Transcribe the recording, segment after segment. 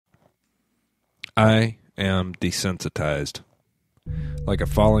I am desensitized. Like a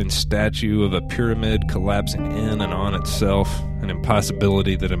falling statue of a pyramid collapsing in and on itself, an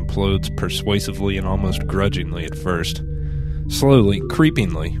impossibility that implodes persuasively and almost grudgingly at first. Slowly,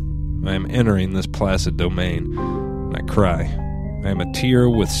 creepingly, I am entering this placid domain, and I cry. I am a tear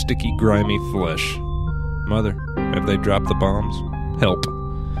with sticky, grimy flesh. Mother, have they dropped the bombs? Help.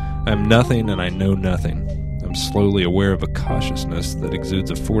 I am nothing and I know nothing. I'm slowly aware of a cautiousness that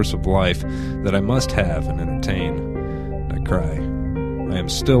exudes a force of life that I must have and entertain. I cry. I am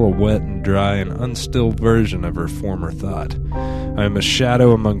still a wet and dry and unstill version of her former thought. I am a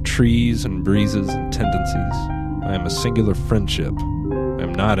shadow among trees and breezes and tendencies. I am a singular friendship. I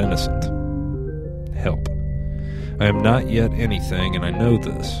am not innocent. Help. I am not yet anything, and I know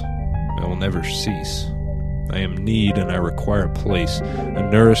this. I will never cease. I am need, and I require a place, a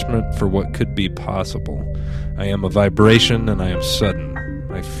nourishment for what could be possible. I am a vibration, and I am sudden.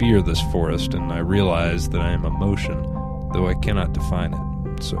 I fear this forest, and I realize that I am emotion, though I cannot define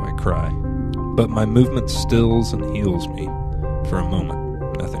it, so I cry. But my movement stills and heals me. For a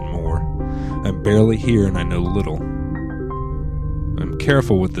moment, nothing more. I'm barely here, and I know little. I'm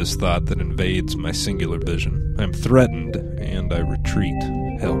careful with this thought that invades my singular vision. I'm threatened, and I retreat.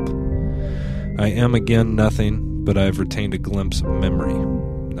 Help. I am again nothing, but I have retained a glimpse of memory.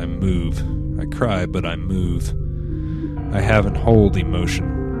 I move. I cry, but I move. I have and hold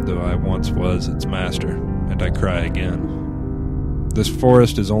emotion, though I once was its master, and I cry again. This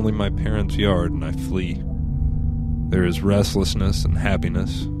forest is only my parents' yard, and I flee. There is restlessness and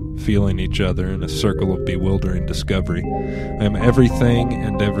happiness, feeling each other in a circle of bewildering discovery. I am everything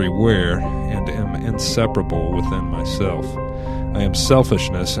and everywhere, and am inseparable within myself. I am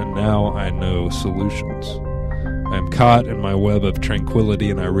selfishness, and now I know solutions. I am caught in my web of tranquility,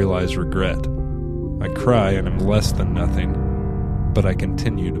 and I realize regret. I cry and am less than nothing, but I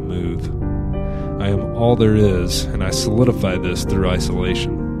continue to move. I am all there is, and I solidify this through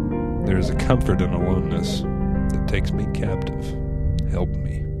isolation. There is a comfort in aloneness that takes me captive. Help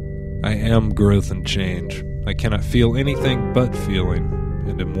me. I am growth and change. I cannot feel anything but feeling,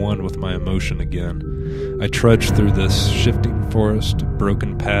 and am one with my emotion again. I trudge through this shifting forest,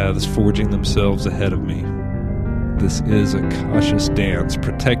 broken paths forging themselves ahead of me. This is a cautious dance,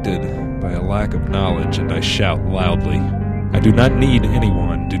 protected by a lack of knowledge, and I shout loudly. I do not need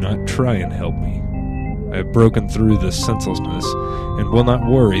anyone. Do not try and help me. I have broken through this senselessness, and will not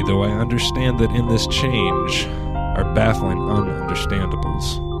worry, though I understand that in this change are baffling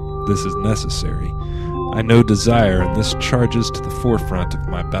ununderstandables. This is necessary. I know desire, and this charges to the forefront of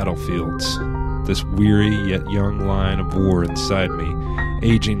my battlefields. This weary yet young line of war inside me,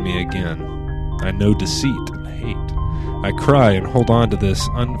 aging me again. I know deceit and hate. I cry and hold on to this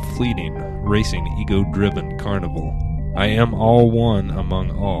unfleeting, racing, ego-driven carnival. I am all one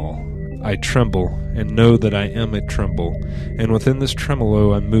among all. I tremble, and know that I am a tremble, and within this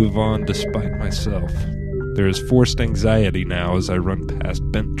tremolo I move on despite myself. There is forced anxiety now as I run past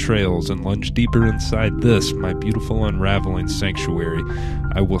bent trails and lunge deeper inside this, my beautiful unraveling sanctuary.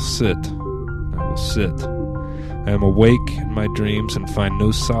 I will sit. I will sit. I am awake in my dreams and find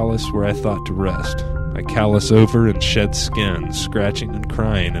no solace where I thought to rest. I callous over and shed skin, scratching and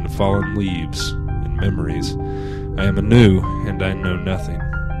crying in fallen leaves, in memories. I am anew, and I know nothing.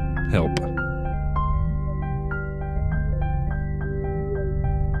 Help.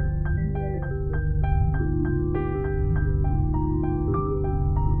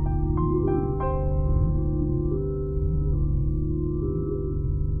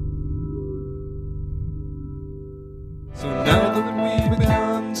 So now that we've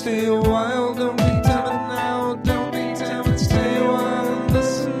begun, stay a while, don't be timid now, don't be timid, stay a while,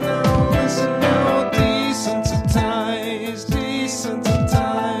 listen now, desensitized,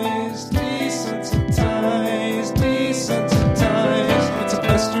 desensitized, desensitized, desensitized. It's a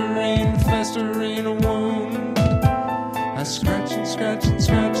festering wound. I scratch and scratch and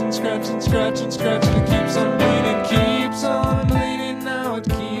scratch and scratch and scratch and scratch, and it keeps on bleeding now, it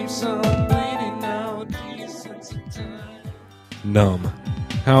keeps on bleeding now, desensitized. Numb.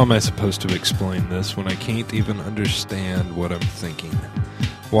 How am I supposed to explain this when I can't even understand what I'm thinking?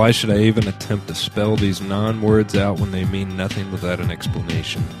 Why should I even attempt to spell these non-words out when they mean nothing without an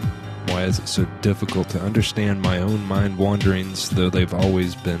explanation? Why is it so difficult to understand my own mind wanderings, though they've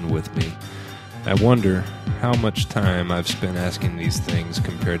always been with me? I wonder how much time I've spent asking these things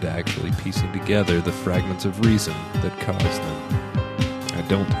compared to actually piecing together the fragments of reason that cause them. I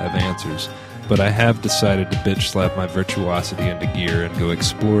don't have answers, but I have decided to bitch slap my virtuosity into gear and go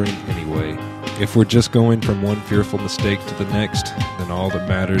exploring anyway. If we're just going from one fearful mistake to the next, then all that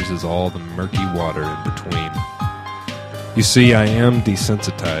matters is all the murky water in between. You see, I am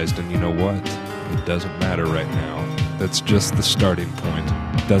desensitized, and you know what? It doesn't matter right now. That's just the starting point.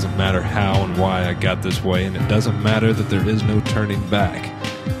 It doesn't matter how and why I got this way, and it doesn't matter that there is no turning back.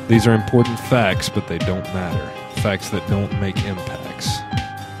 These are important facts, but they don't matter. Facts that don't make impacts.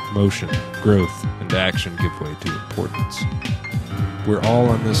 Motion, growth, and action give way to importance. We're all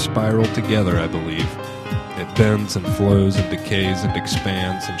on this spiral together, I believe. It bends and flows and decays and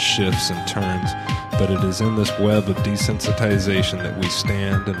expands and shifts and turns, but it is in this web of desensitization that we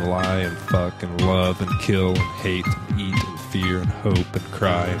stand and lie and fuck and love and kill and hate and eat and fear and hope and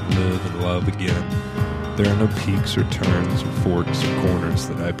cry and live and love again. There are no peaks or turns or forks or corners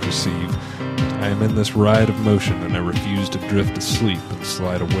that I perceive. I am in this ride of motion, and I refuse to drift asleep and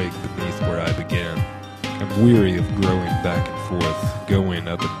slide awake beneath where I began. I'm weary of growing back and forth, going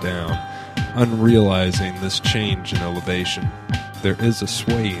up and down, unrealizing this change in elevation. There is a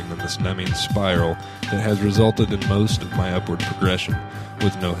swaying in this numbing spiral that has resulted in most of my upward progression,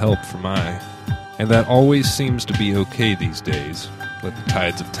 with no help from I. And that always seems to be okay these days. Let the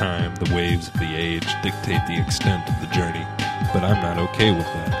tides of time, the waves of the age, dictate the extent of the journey. But I'm not okay with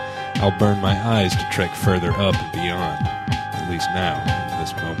that. I'll burn my eyes to trek further up and beyond. At least now, in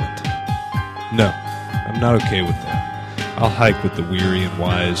this moment. No, I'm not okay with that. I'll hike with the weary and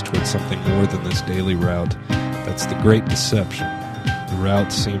wise towards something more than this daily route. That's the great deception. The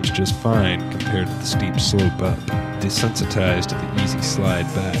route seems just fine compared to the steep slope up, desensitized to the easy slide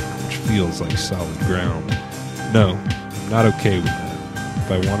back, which feels like solid ground. No, I'm not okay with that.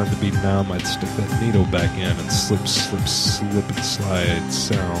 If I wanted to be numb, I'd stick that needle back in and slip and slide,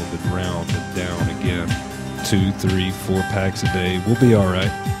 sound and round and down again. 2, 3, 4 packs a day, we'll be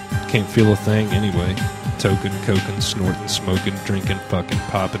alright. Can't feel a thing anyway. Toking, coking, snorting, smoking, drinking, fucking,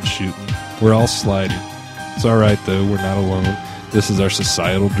 popping, shooting. We're all sliding. It's alright though, we're not alone. This is our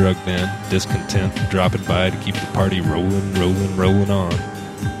societal drug den, discontent, dropping by to keep the party rolling on.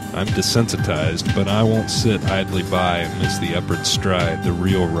 I'm desensitized, but I won't sit idly by and miss the upward stride, the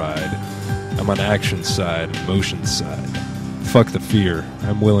real ride. I'm on action side and motion side. Fuck the fear,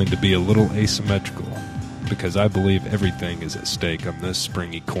 I'm willing to be a little asymmetrical, because I believe everything is at stake on this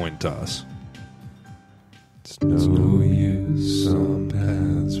springy coin toss. It's no use, some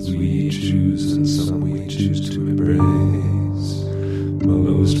paths we choose and some we choose to embrace.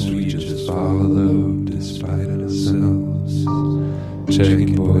 Most we just follow despite ourselves.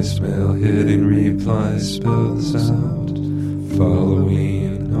 Checking voicemail, hitting reply, spell the sound.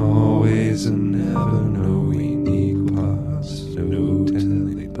 Following always and never knowing equal parts. No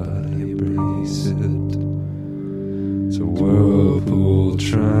telling but embrace it. It's a whirlpool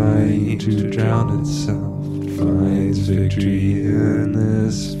trying to drown itself. Finds victory in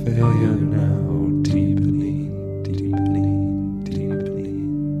this failure now, deepening, deepening,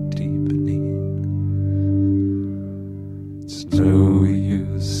 deepening, deepening. It's no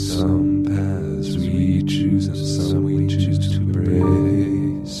use, some paths we choose and some we choose to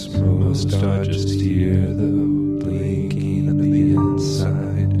embrace. Most are just here though, blinking on the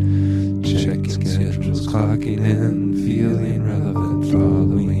inside. Checking schedules, clocking in, feeling relevant,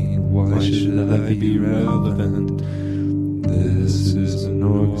 following. Why should I be relevant? This is an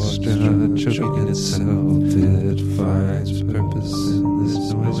orchestra choking itself. It finds purpose in this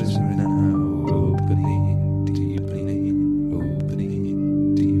noise right now. Opening, deepening,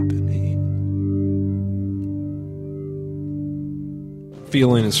 opening, deepening.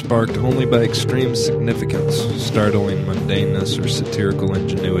 Feeling is sparked only by extreme significance, startling mundaneness, or satirical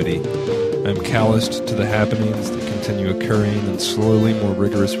ingenuity. I am calloused to the happenings that continue occurring in slowly more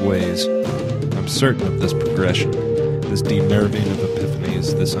rigorous ways. I'm certain of this progression, this denerving of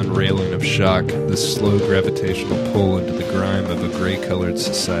epiphanies, this unrailing of shock, this slow gravitational pull into the grime of a gray-colored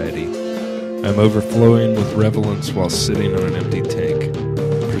society. I'm overflowing with relevance while sitting on an empty tank.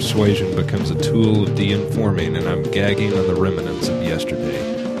 Persuasion becomes a tool of de-informing, and I'm gagging on the remnants of yesterday.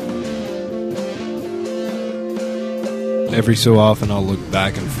 Every so often I'll look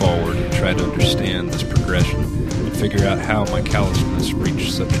back and forward and try to understand this progression and figure out how my callousness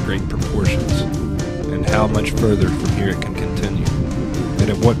reached such great proportions and how much further from here it can continue, and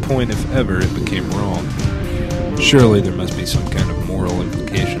at what point, if ever, it became wrong. Surely there must be some kind of moral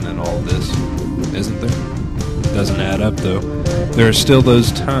implication in all this, isn't there? It doesn't add up, though. There are still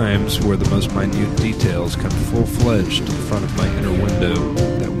those times where the most minute details come full-fledged to the front of my inner window,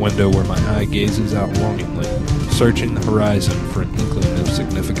 that window where my eye gazes out longingly, searching the horizon for an inkling of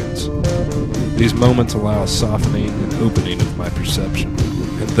significance. These moments allow a softening and opening of my perception,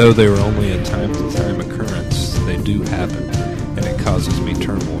 and though they were only a time-to-time occurrence, they do happen, and it causes me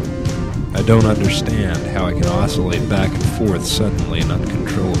turmoil. I don't understand how I can oscillate back and forth suddenly and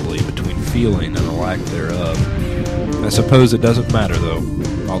uncontrollably between feeling and a lack thereof. I suppose it doesn't matter, though.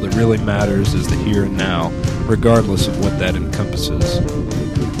 All that really matters is the here and now, regardless of what that encompasses.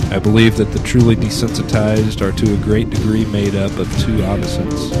 I believe that the truly desensitized are to a great degree made up of two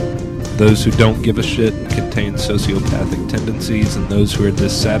opposites. Those who don't give a shit and contain sociopathic tendencies, and those who are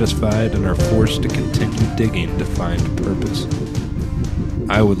dissatisfied and are forced to continue digging to find purpose.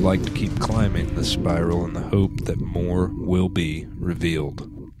 I would like to keep climbing this spiral in the hope that more will be revealed.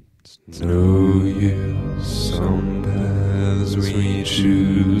 It's no use, some paths we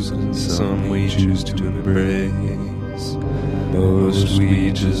choose, and some we choose to embrace. Most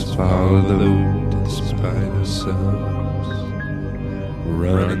we just follow despite ourselves.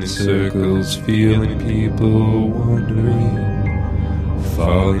 Running in circles, feeling people wandering,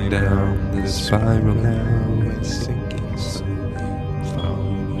 falling down this spiral now and sinking slowly,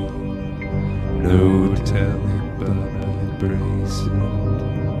 following. No telling but embrace it.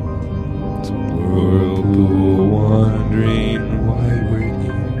 It's a whirlpool wandering why we're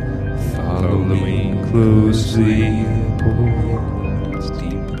here, following closely,